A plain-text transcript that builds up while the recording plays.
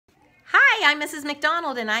Hi, I'm Mrs.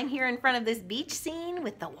 McDonald, and I'm here in front of this beach scene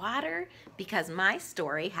with the water because my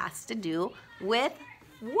story has to do with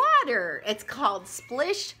water. It's called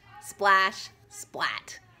Splish, Splash,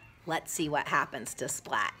 Splat. Let's see what happens to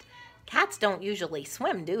Splat. Cats don't usually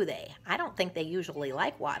swim, do they? I don't think they usually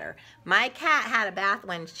like water. My cat had a bath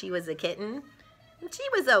when she was a kitten, and she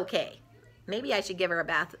was okay. Maybe I should give her a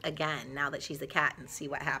bath again now that she's a cat and see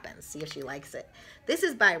what happens. See if she likes it. This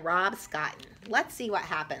is by Rob Scotton. Let's see what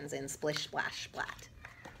happens in Splish, Splash, Splat.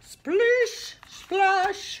 Splish,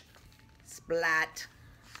 Splash, Splat.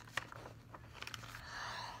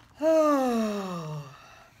 Oh.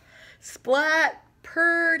 Splat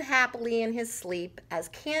purred happily in his sleep as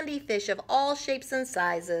candy fish of all shapes and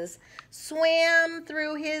sizes swam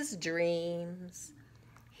through his dreams.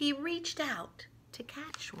 He reached out to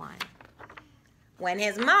catch one when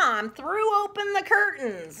his mom threw open the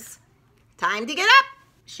curtains. "Time to get up,"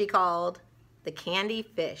 she called. The candy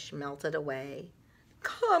fish melted away.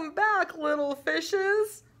 "Come back, little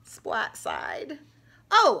fishes," Splat sighed.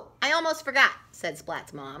 "Oh, I almost forgot," said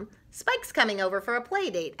Splat's mom. "Spike's coming over for a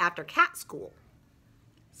play date after cat school."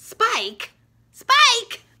 "Spike?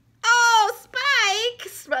 Spike? Oh, Spike,"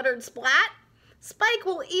 sputtered Splat. "Spike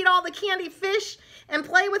will eat all the candy fish and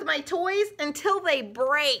play with my toys until they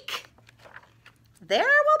break." "There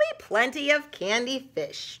will be plenty of candy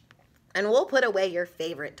fish, and we'll put away your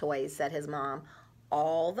favorite toys," said his mom.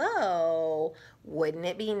 "Although, wouldn't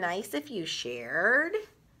it be nice if you shared?"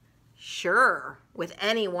 "Sure, with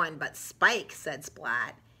anyone but Spike," said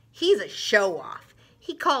Splat. "He's a show-off.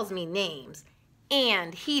 He calls me names,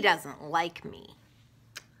 and he doesn't like me."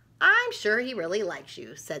 "I'm sure he really likes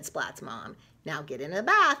you," said Splat's mom. "Now get in the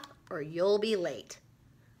bath, or you'll be late."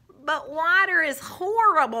 "But water is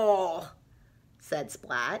horrible," said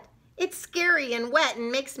Splat. "It's scary and wet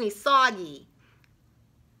and makes me soggy."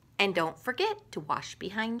 "And don't forget to wash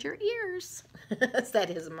behind your ears," said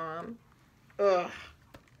his mom. Ugh.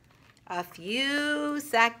 A few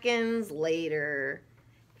seconds later.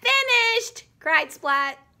 "Finished!" cried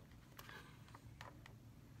Splat.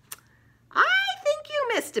 "I think you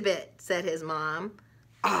missed a bit," said his mom.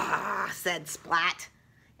 "Ah," said Splat.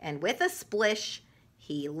 And with a splish,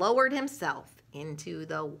 he lowered himself into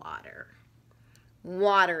the water.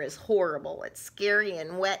 "Water is horrible. It's scary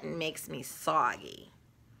and wet and makes me soggy."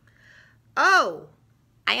 "Oh,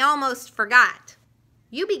 I almost forgot.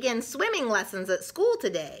 You begin swimming lessons at school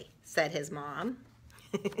today," said his mom.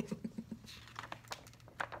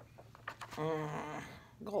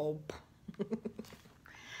 Gulp.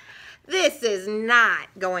 "This is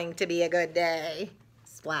not going to be a good day,"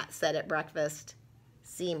 Splat said at breakfast.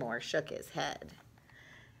 Seymour shook his head.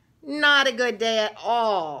 "Not a good day at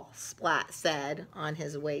all," Splat said on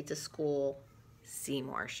his way to school.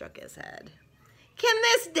 Seymour shook his head. "Can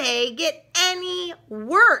this day get any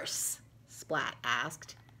worse?" Splat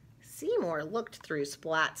asked. Seymour looked through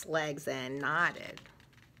Splat's legs and nodded.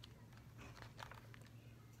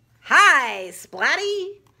 "Hi,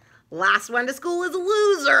 Splatty. Last one to school is a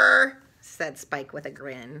loser," said Spike with a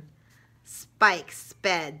grin. Spike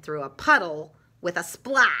sped through a puddle with a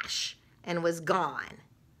splash and was gone.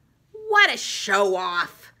 "What a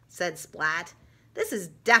show-off," said Splat. "This is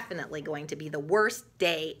definitely going to be the worst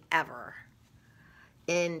day ever."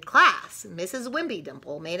 In class, Mrs. Wimpy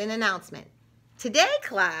Dimple made an announcement. "Today,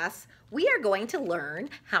 class, we are going to learn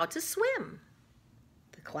how to swim."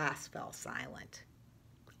 The class fell silent.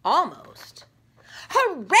 Almost.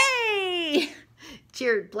 "Hooray!"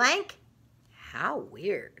 cheered Blank. "How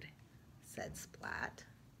weird," said Splat.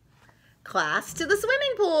 "Class to the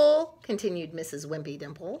swimming pool," continued Mrs. Wimpy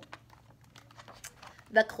Dimple.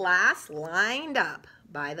 The class lined up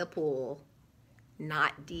by the pool.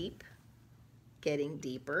 Not deep, getting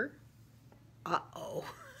deeper. Uh-oh,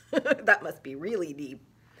 that must be really deep.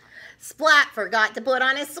 "Splat forgot to put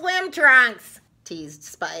on his swim trunks," teased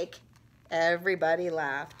Spike. Everybody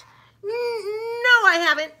laughed. "No, I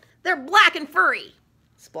haven't. They're black and furry,"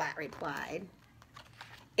 Splat replied.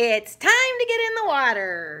 "It's time to get in the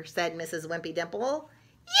water," said Mrs. Wimpy Dimple.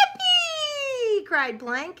 "Yippee!" cried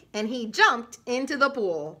Blank, and he jumped into the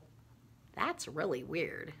pool. "That's really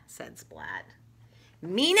weird," said Splat.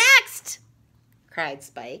 "Me next!" cried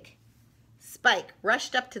Spike. Spike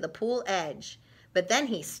rushed up to the pool edge, but then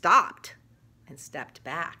he stopped and stepped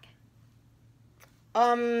back.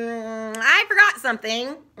 I forgot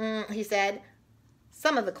something," he said.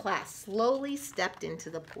 Some of the class slowly stepped into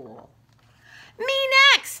the pool. "Me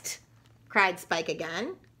next!" cried Spike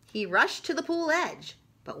again. He rushed to the pool edge,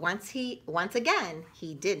 but once again,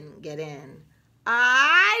 he didn't get in.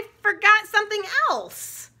 "I forgot something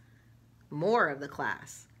else." More of the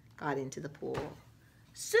class got into the pool.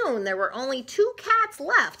 Soon there were only 2 cats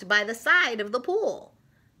left by the side of the pool,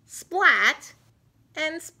 Splat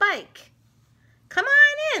and Spike. "Come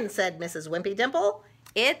on in," said Mrs. Wimpy Dimple.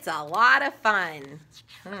 "It's a lot of fun."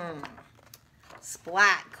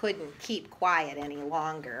 Splat couldn't keep quiet any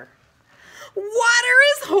longer. "Water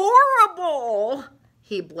is horrible,"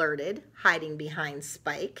 he blurted, hiding behind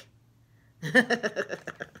Spike.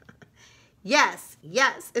 Yes,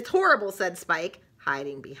 it's horrible," said Spike,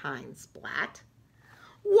 hiding behind Splat.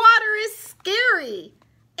 "Water is scary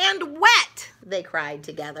and wet," they cried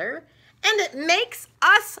together, "and it makes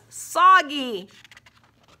us soggy."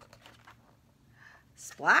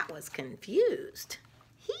 Splat was confused.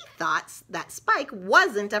 He thought that Spike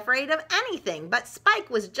wasn't afraid of anything, but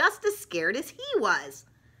Spike was just as scared as he was.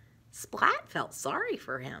 Splat felt sorry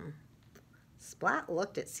for him. Splat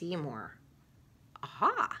looked at Seymour.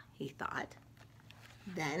 "Aha," he thought.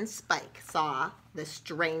 Then Spike saw the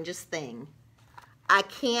strangest thing. A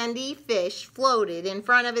candy fish floated in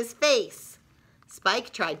front of his face.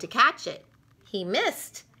 Spike tried to catch it. He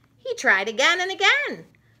missed. He tried again and again,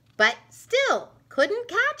 but still couldn't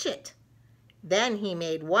catch it. Then he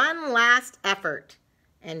made one last effort,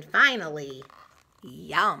 and finally,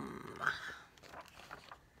 yum!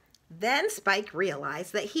 Then Spike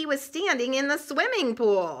realized that he was standing in the swimming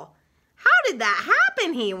pool. How did that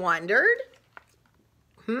happen, he wondered.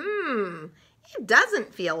 It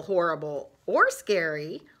doesn't feel horrible or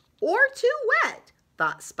scary or too wet,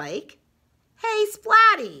 thought Spike. Hey,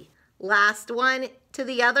 Splatty, last one to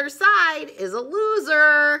the other side is a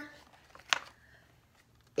loser.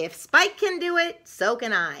 If Spike can do it, so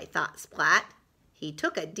can I, thought Splat. He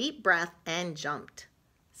took a deep breath and jumped.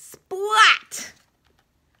 Splat!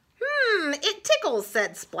 It tickles,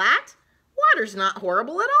 said Splat. Water's not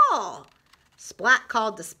horrible at all. Splat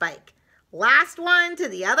called to Spike. Last one to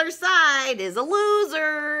the other side is a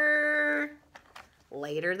loser.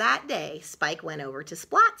 Later that day, Spike went over to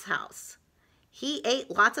Splat's house. He ate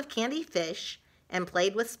lots of candy fish and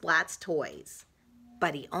played with Splat's toys,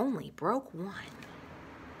 but he only broke one.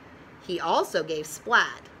 He also gave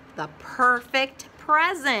Splat the perfect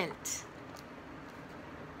present.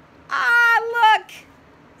 Ah, look!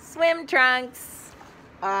 Swim trunks.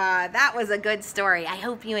 That was a good story. I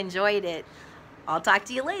hope you enjoyed it. I'll talk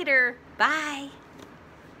to you later. Bye.